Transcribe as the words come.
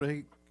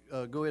Hey,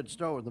 go ahead and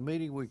start with the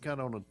meeting. We're kind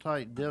of on a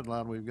tight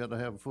deadline. We've got to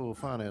have full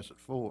finance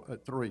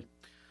at 3.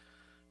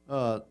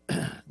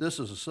 This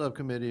is a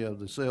subcommittee of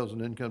the sales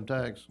and income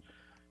tax,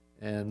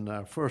 and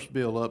our first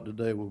bill up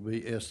today will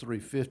be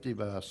S-350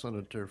 by a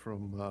senator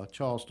from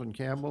Charleston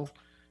Campbell.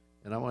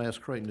 And I'm going to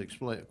ask Quentin to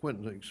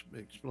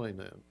explain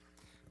that.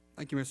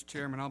 Thank you, Mr.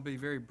 Chairman. I'll be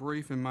very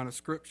brief in my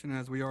description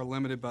as we are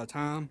limited by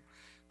time.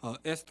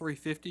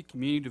 S-350,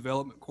 Community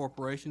Development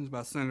Corporations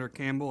by Senator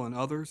Campbell and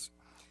others,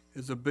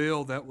 is a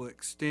bill that will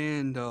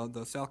extend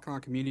the South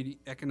Carolina Community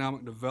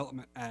Economic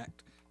Development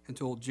Act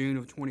until June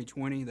of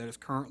 2020 that is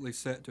currently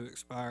set to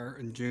expire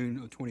in June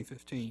of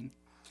 2015.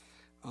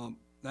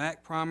 The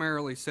Act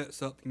primarily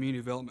sets up community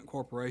development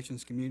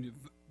corporations, community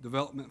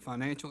development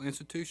financial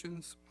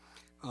institutions,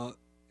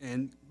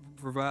 and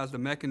provides the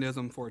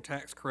mechanism for a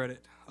tax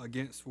credit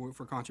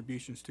for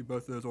contributions to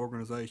both of those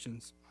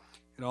organizations.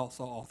 It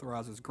also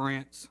authorizes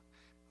grants.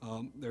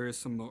 There is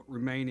some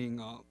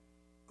remaining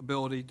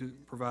ability to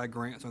provide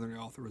grants under the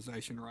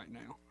authorization right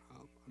now. I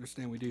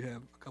understand we do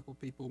have a couple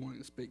of people wanting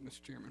to speak,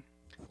 Mr. Chairman.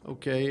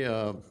 Okay,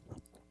 is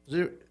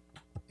there,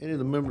 any of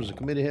the members of the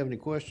committee have any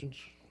questions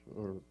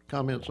or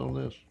comments on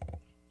this?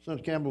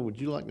 Senator Campbell, would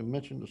you like to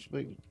mention to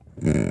speak?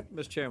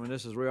 Mr. Chairman,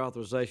 this is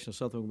reauthorization of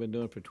something we've been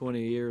doing for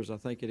 20 years, I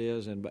think it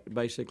is, and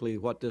basically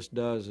what this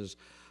does is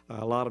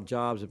a lot of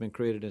jobs have been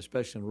created,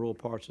 especially in rural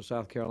parts of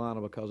South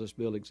Carolina, because this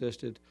bill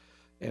existed.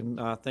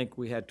 And I think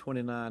we had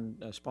 29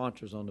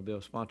 sponsors on the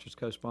bill, sponsors,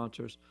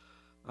 co-sponsors.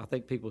 I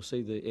think people see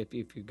if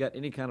you've got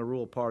any kind of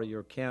rural part of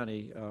your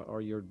county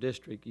or your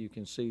district, you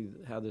can see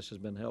how this has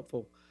been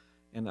helpful.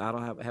 And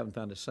I haven't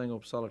found a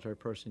single solitary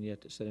person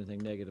yet that said anything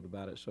negative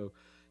about it. So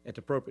at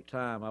the appropriate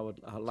time,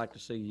 I'd like to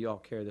see you all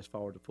carry this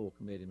forward to full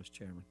committee, Mr.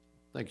 Chairman.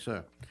 Thank you,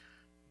 sir.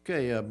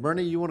 Okay,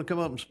 Bernie, you want to come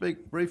up and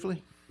speak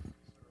briefly?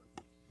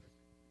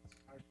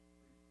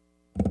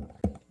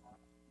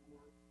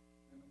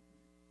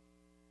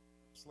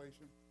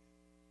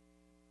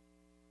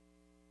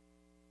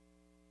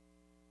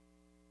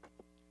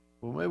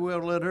 Well, maybe we ought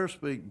to let her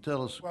speak and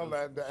tell us. Well,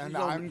 and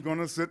I'm going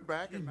to sit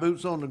back and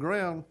Boots on the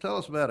ground. Tell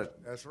us about it.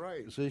 That's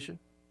right. Position.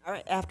 All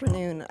right,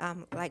 afternoon.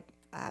 Like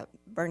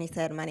Bernie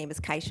said, my name is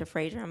Keisha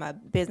Frazier. I'm a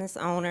business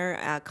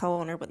owner,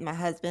 co-owner with my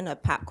husband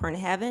of Popcorn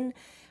Heaven.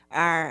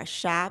 Our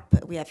shop,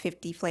 we have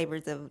 50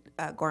 flavors of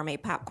gourmet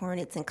popcorn.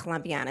 It's in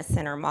Columbiana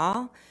Center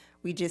Mall.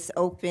 We just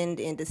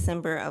opened in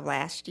December of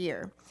last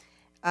year.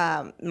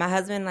 My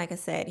husband, like I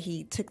said,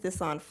 he took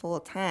this on full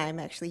time.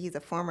 Actually, he's a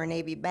former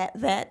Navy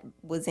vet,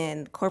 was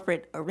in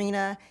corporate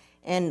arena,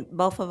 and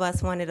both of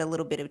us wanted a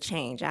little bit of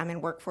change. I'm in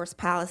workforce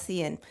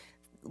policy and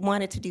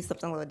wanted to do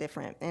something a little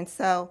different. And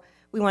so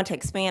we want to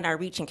expand our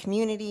reach and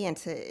community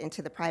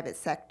into the private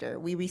sector.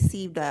 We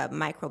received a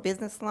micro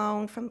business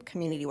loan from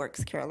Community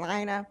Works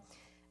Carolina,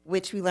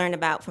 which we learned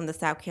about from the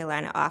South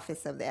Carolina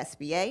office of the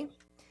SBA.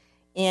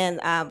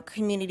 And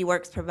Community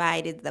Works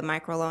provided the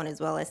microloan as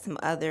well as some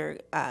other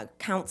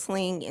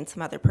counseling and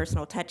some other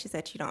personal touches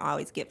that you don't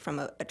always get from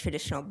a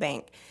traditional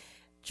bank.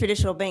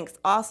 Traditional banks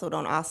also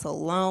don't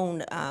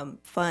loan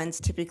funds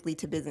typically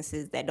to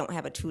businesses that don't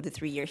have a 2 to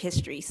 3 year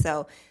history.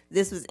 So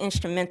this was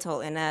instrumental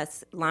in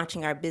us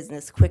launching our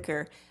business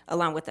quicker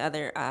along with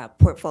other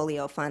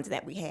portfolio funds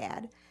that we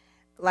had.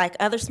 Like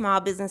other small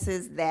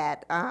businesses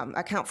that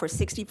account for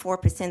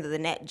 64% of the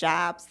net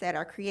jobs that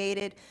are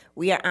created,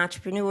 we are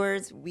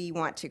entrepreneurs. We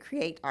want to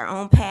create our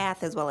own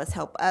path as well as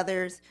help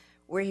others.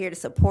 We're here to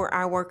support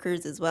our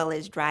workers as well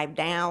as drive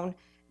down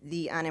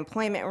the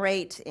unemployment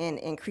rate and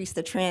increase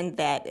the trend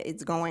that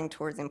it's going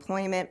towards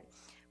employment.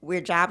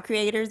 We're job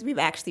creators. We've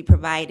actually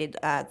provided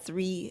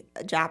 3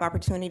 job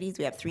opportunities.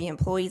 We have 3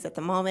 employees at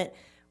the moment.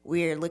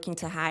 We're looking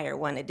to hire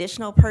 1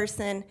 additional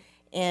person.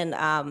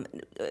 And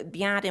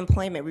beyond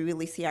employment, we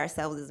really see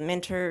ourselves as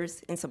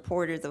mentors and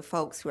supporters of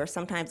folks who are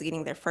sometimes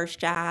getting their first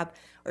job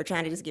or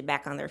trying to just get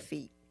back on their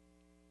feet.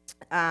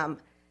 Now,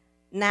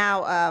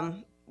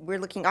 we're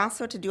looking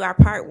also to do our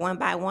part one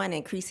by one,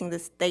 increasing the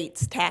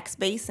state's tax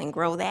base and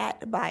grow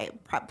that by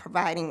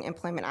providing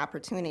employment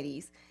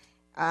opportunities.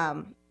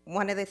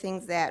 One of the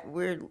things that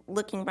we're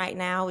looking right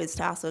now is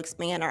to also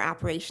expand our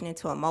operation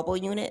into a mobile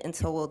unit, and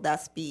so we'll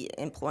thus be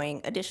employing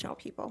additional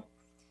people.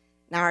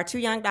 Now, our 2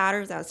 young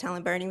daughters, I was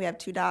telling Bernie, we have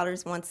 2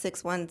 daughters, one's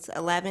 6, one's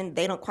 11.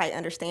 They don't quite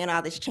understand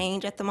all this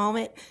change at the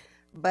moment,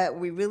 but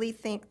we really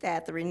think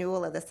that the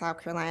renewal of the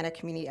South Carolina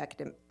Community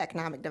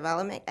Economic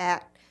Development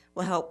Act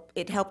will help.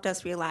 It helped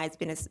us realize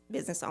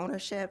business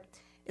ownership.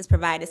 It's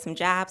provided some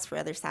jobs for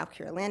other South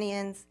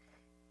Carolinians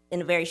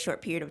in a very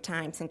short period of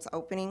time since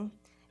opening,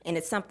 and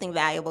it's something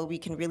valuable we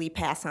can really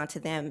pass on to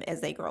them as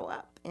they grow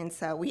up. And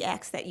so we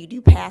ask that you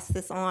do pass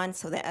this on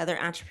so that other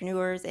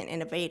entrepreneurs and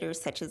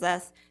innovators such as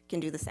us can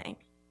do the same.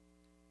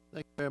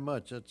 Thank you very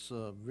much. That's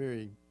a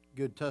very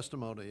good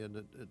testimony, and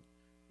it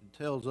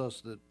tells us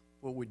that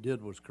what we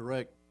did was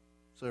correct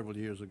several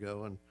years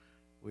ago, and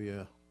we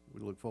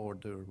look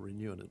forward to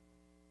renewing it.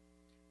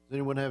 Does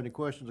anyone have any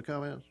questions or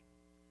comments?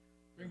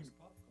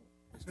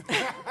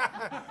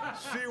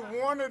 She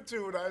wanted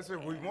to, and I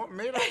said, we want,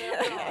 may not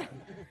have time.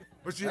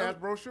 But she has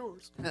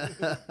brochures.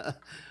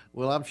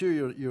 Well, I'm sure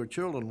your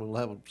children will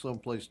have some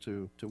place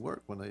to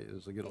work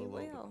as they get a They little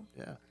older. will.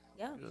 Yeah.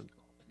 Yeah. Good.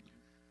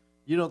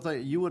 You don't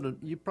think,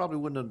 you probably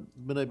wouldn't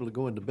have been able to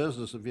go into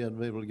business if you hadn't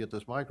been able to get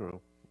this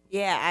micro.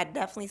 Yeah, I'd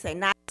definitely say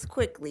not as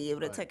quickly. It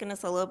would have Right. taken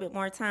us a little bit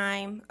more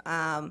time,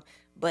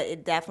 but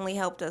it definitely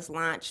helped us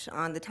launch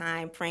on the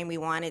time frame we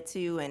wanted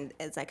to. And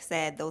as I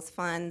said, those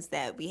funds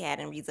that we had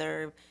in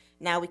reserve,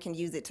 now we can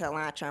use it to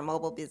launch our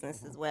mobile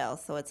business as well.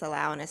 So it's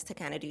allowing us to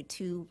kind of do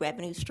two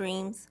revenue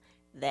streams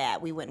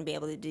that we wouldn't be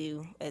able to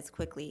do as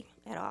quickly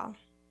at all.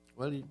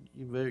 Well, you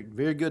very,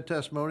 very good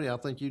testimony. I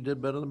think you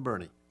did better than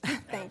Bernie.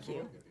 Thank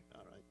you.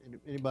 All right.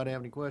 Anybody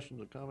have any questions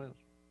or comments?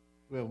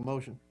 We have a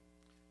motion.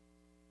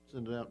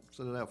 Send it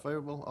out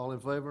favorable. All in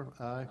favor?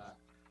 Aye.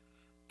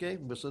 Okay,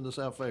 we'll send this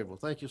out favorable.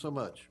 Thank you so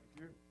much.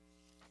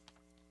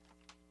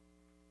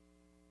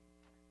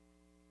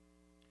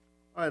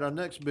 All right, our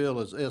next bill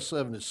is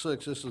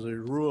S-76. This is a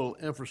Rural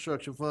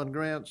Infrastructure Fund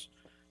grants,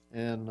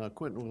 and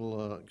Quentin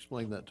will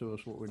explain that to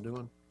us, what we're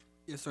doing.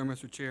 Yes, sir,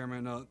 Mr.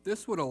 Chairman.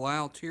 This would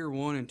allow Tier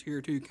 1 and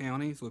Tier 2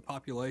 counties with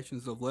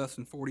populations of less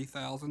than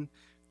 40,000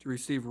 to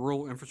receive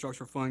rural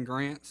infrastructure fund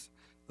grants.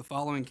 The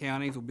following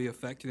counties will be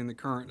affected in the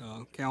current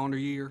calendar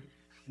year: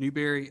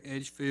 Newberry,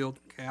 Edgefield,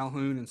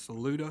 Calhoun, and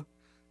Saluda.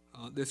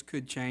 This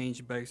could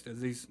change based as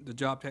the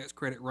job tax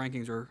credit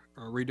rankings are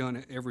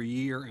redone every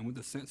year, and with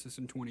the census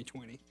in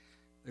 2020.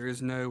 There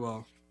is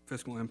no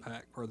fiscal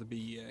impact per the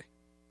BEA.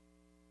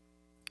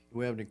 Do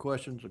we have any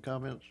questions or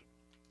comments?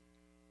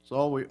 So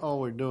all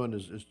we're doing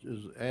is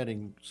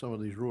adding some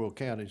of these rural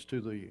counties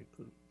to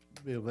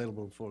be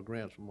available for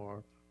grants from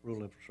our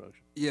rural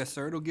infrastructure. Yes,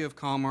 sir. It'll give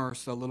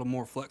Commerce a little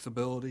more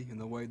flexibility in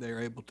the way they're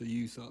able to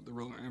use the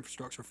Rural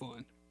Infrastructure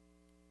Fund.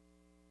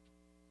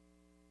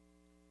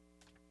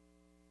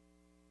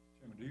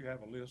 Chairman, do you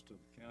have a list of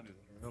counties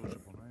that are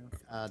eligible now?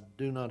 I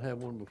do not have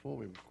one before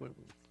me, but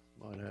Quentin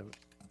might have it.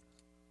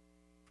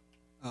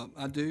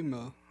 I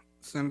do,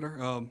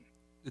 Senator.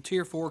 The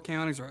Tier 4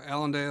 counties are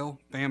Allendale,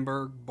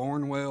 Bamberg,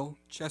 Barnwell,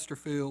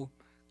 Chesterfield,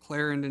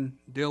 Clarendon,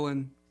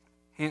 Dillon,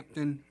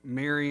 Hampton,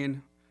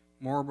 Marion,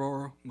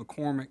 Marlboro,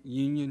 McCormick,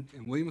 Union,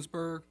 and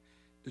Williamsburg.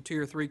 The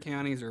Tier 3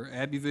 counties are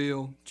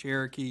Abbeville,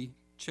 Cherokee,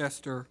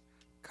 Chester,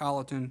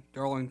 Colleton,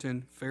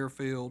 Darlington,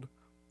 Fairfield,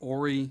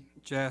 Horry,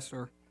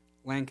 Jasper,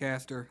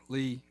 Lancaster,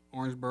 Lee,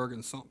 Orangeburg,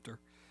 and Sumter.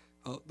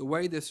 The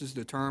way this is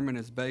determined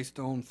is based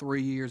on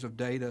 3 years of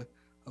data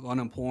of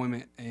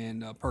unemployment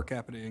and per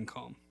capita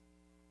income.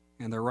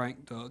 And they're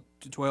ranked to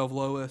 12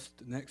 lowest,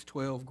 the next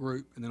 12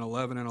 group, and then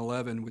 11 and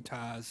 11 with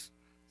ties.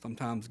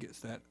 Sometimes gets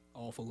that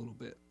off a little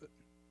bit. But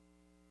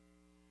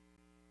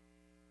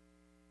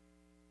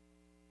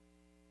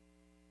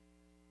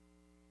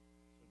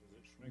So does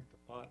it shrink the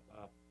pot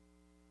by, does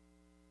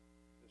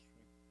it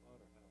shrink the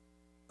pot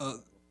or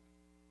how?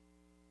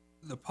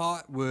 the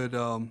pot would,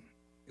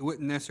 it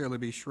wouldn't necessarily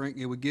be shrink.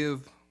 It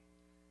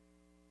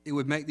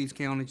would make these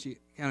counties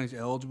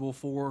eligible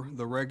for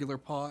the regular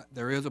pot.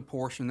 There is a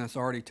portion that's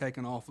already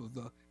taken off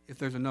of if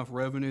there's enough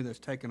revenue that's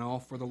taken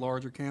off for the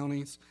larger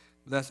counties.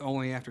 But that's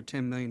only after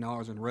 $10 million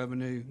in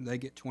revenue. They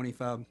get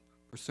 25%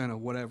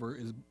 of whatever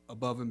is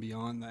above and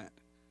beyond that.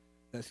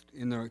 That's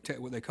in their,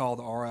 what they call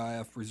the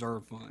RIF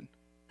Reserve Fund,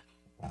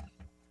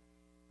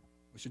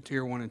 which the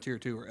Tier 1 and Tier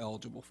 2 are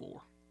eligible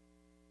for.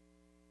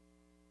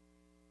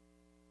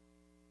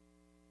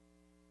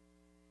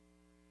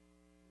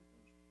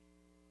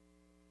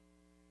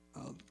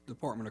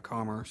 Department of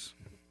Commerce.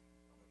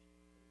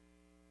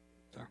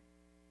 Sorry.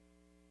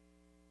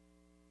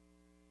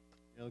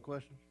 Any other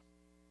questions?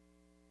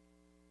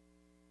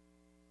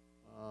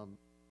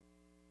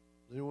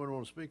 Does anyone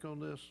want to speak on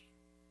this,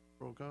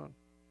 pro or con?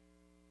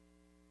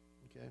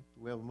 Okay,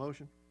 do we have a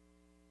motion?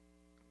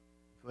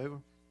 Favor?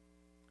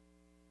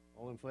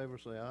 All in favor,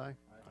 say aye.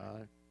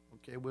 Aye.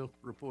 Okay, we'll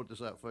report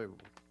this out favorable.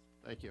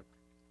 Thank you.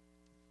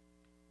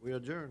 We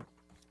adjourn.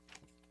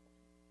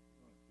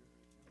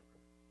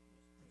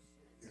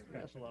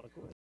 That's a lot of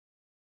questions.